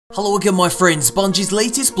Hello again my friends, Bungie's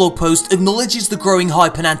latest blog post acknowledges the growing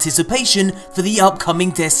hype and anticipation for the upcoming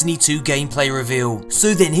Destiny 2 gameplay reveal.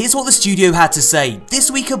 So then here's what the studio had to say.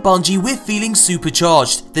 This week at Bungie we're feeling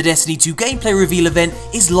supercharged. The Destiny 2 gameplay reveal event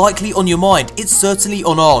is likely on your mind, it's certainly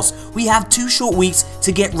on ours. We have 2 short weeks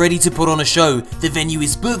to get ready to put on a show. The venue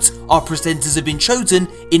is booked, our presenters have been chosen,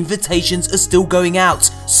 invitations are still going out,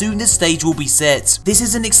 soon the stage will be set. This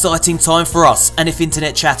is an exciting time for us, and if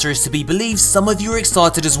internet chatter is to be believed, some of you are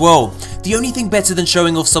excited as well. The only thing better than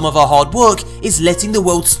showing off some of our hard work is letting the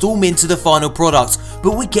world storm into the final product,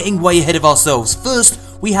 but we're getting way ahead of ourselves. First,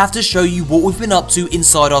 we have to show you what we've been up to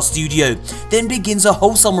inside our studio. Then begins a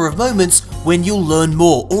whole summer of moments when you'll learn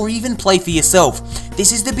more or even play for yourself.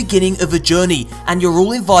 This is the beginning of a journey and you're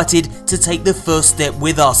all invited to take the first step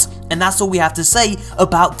with us. And that's all we have to say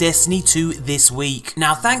about Destiny 2 this week.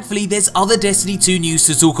 Now thankfully there's other Destiny 2 news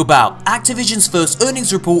to talk about. Activision's first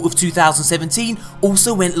earnings report of 2017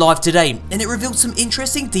 also went live today and it revealed some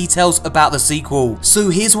interesting details about the sequel. So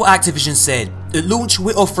here's what Activision said. At launch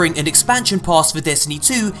we're offering an expansion pass for Destiny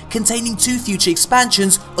 2 containing 2 future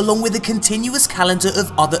expansions along with a continuous calendar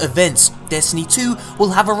of other events. Destiny 2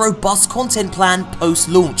 will have a robust content plan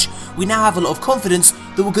post-launch. We now have a lot of confidence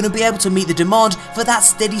that we're going to be able to meet the demand for that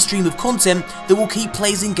steady stream of content that will keep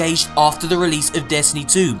players engaged after the release of Destiny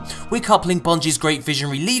 2. We're coupling Bungie's great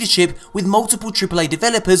visionary leadership with multiple AAA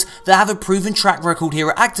developers that have a proven track record here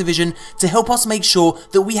at Activision to help us make sure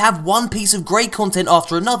that we have one piece of great content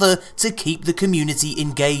after another to keep the community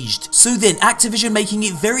engaged. So then Activision making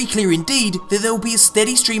it very clear indeed that there will be a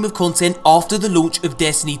steady stream of content after the launch of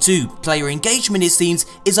Destiny 2. Player engagement, it seems,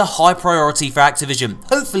 is a high priority for Activision.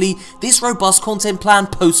 Hopefully this robust content plan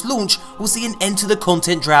post-launch will see an end to the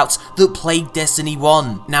content droughts that plagued Destiny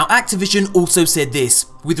 1. Now Activision also said this.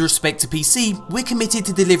 With respect to PC, we're committed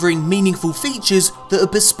to delivering meaningful features that are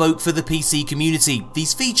bespoke for the PC community.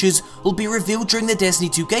 These features will be revealed during the Destiny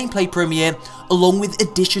 2 gameplay premiere along with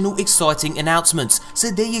additional exciting announcements.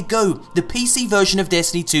 So there you go, the PC version of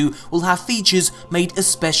Destiny 2 will have features made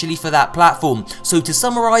especially for that platform. So to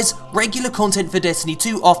summarise, regular content for Destiny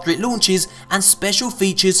 2 after it launches and special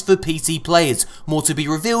features for PC players. More to be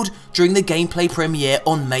revealed during the gameplay premiere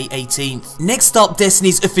on May 18th. Next up,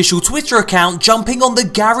 Destiny's official Twitter account jumping on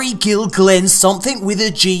the Gary Gil Glenn something with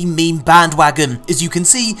a G meme bandwagon. As you can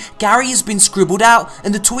see, Gary has been scribbled out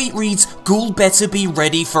and the tweet reads, "Ghoul better be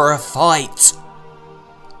ready for a fight."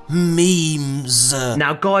 Memes.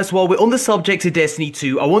 Now guys, while we're on the subject of Destiny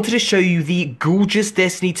 2, I wanted to show you the gorgeous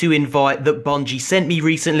Destiny 2 invite that Bungie sent me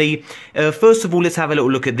recently. First of all, let's have a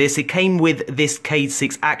little look at this. It came with this Cade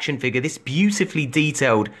 6 action figure, this beautifully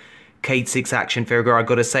detailed Cade 6 action figure, I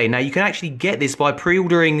gotta say. Now you can actually get this by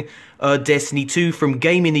pre-ordering Destiny 2 from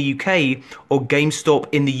Game in the UK or GameStop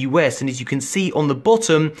in the US, and as you can see on the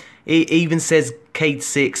bottom it even says Cade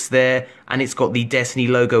 6 there and it's got the Destiny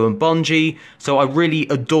logo and Bungie, so I really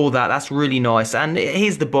adore that. That's really nice. And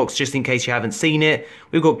here's the box just in case you haven't seen it.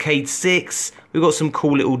 We've got Cade 6, we've got some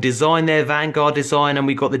cool little design there, Vanguard design, and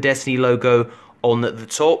we've got the Destiny logo on the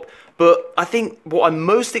top. But I think what I'm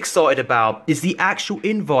most excited about is the actual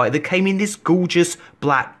invite that came in this gorgeous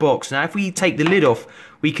black box. Now if we take the lid off,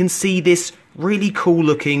 we can see this really cool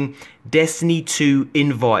looking Destiny 2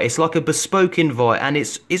 invite. It's like a bespoke invite and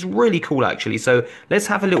it's really cool actually. So let's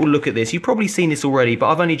have a little look at this. You've probably seen this already, but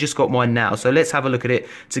I've only just got mine now. So let's have a look at it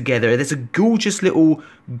together. There's a gorgeous little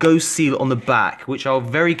ghost seal on the back, which I'm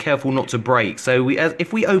very careful not to break. So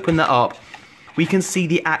if we open that up, we can see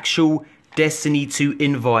the actual Destiny 2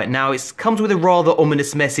 invite. Now it comes with a rather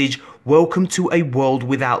ominous message, "Welcome to a world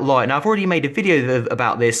without light." Now I've already made a video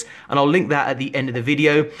about this and I'll link that at the end of the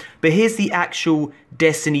video, but here's the actual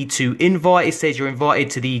Destiny 2 invite. It says you're invited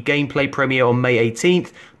to the gameplay premiere on May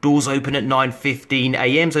 18th. Doors open at 9:15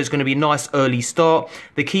 AM, so it's going to be a nice early start.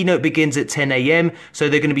 The keynote begins at 10 AM, so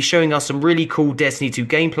they're going to be showing us some really cool Destiny 2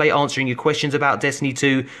 gameplay, answering your questions about Destiny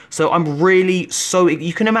 2. So I'm really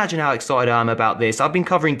you can imagine how excited I am about this. I've been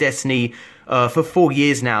covering Destiny for 4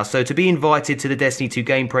 years now, so to be invited to the Destiny 2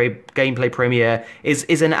 gameplay premiere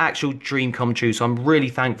is an actual dream come true, so I'm really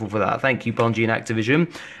thankful for that. Thank you Bungie and Activision.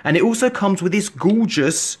 And it also comes with this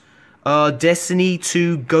gorgeous Destiny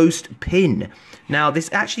 2 ghost pin. Now this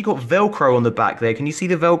actually got Velcro on the back there. Can you see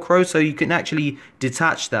the Velcro? So you can actually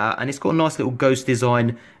detach that and it's got a nice little ghost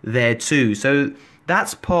design there too. So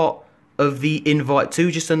that's part of the invite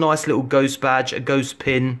too, just a nice little ghost badge, a ghost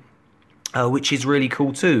pin. which is really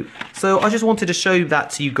cool too. So I just wanted to show that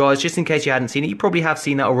to you guys, just in case you hadn't seen it. You probably have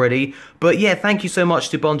seen that already. But yeah, thank you so much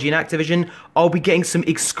to Bungie and Activision. I'll be getting some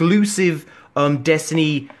exclusive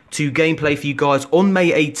Destiny 2 gameplay for you guys on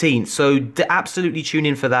May 18th. So absolutely tune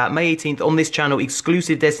in for that. May 18th on this channel,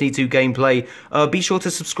 exclusive Destiny 2 gameplay. Be sure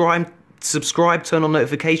to subscribe, turn on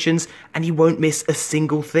notifications, and you won't miss a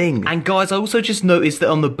single thing. And guys, I also just noticed that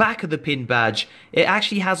on the back of the pin badge, it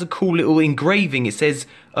actually has a cool little engraving. It says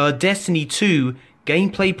Destiny 2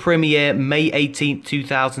 gameplay premiere May 18th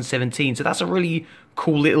 2017. So that's a really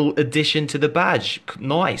cool little addition to the badge.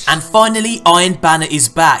 Nice. And finally, Iron Banner is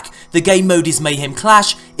back. The game mode is Mayhem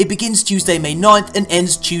Clash. It begins Tuesday, May 9th and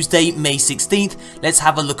ends Tuesday, May 16th. Let's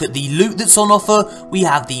have a look at the loot that's on offer. We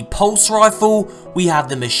have the pulse rifle, we have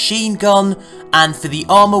the machine gun, and for the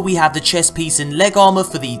armor we have the chest piece and leg armor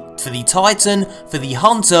for the Titan, for the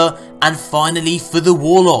Hunter, and finally for the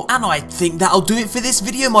Warlock. And I think that'll do it for this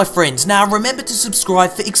video, my friends. Now remember to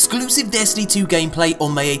subscribe for exclusive Destiny 2 gameplay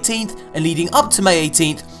on May 18th, and leading up to May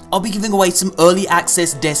 18th, I'll be giving away some early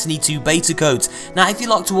access Destiny 2 beta codes. Now if you'd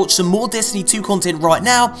like to watch some more Destiny 2 content right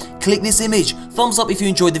now, click this image, thumbs up if you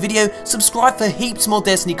enjoyed the video, subscribe for heaps more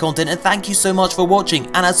Destiny content, and thank you so much for watching.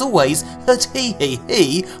 And as always,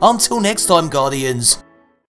 until next time, Guardians.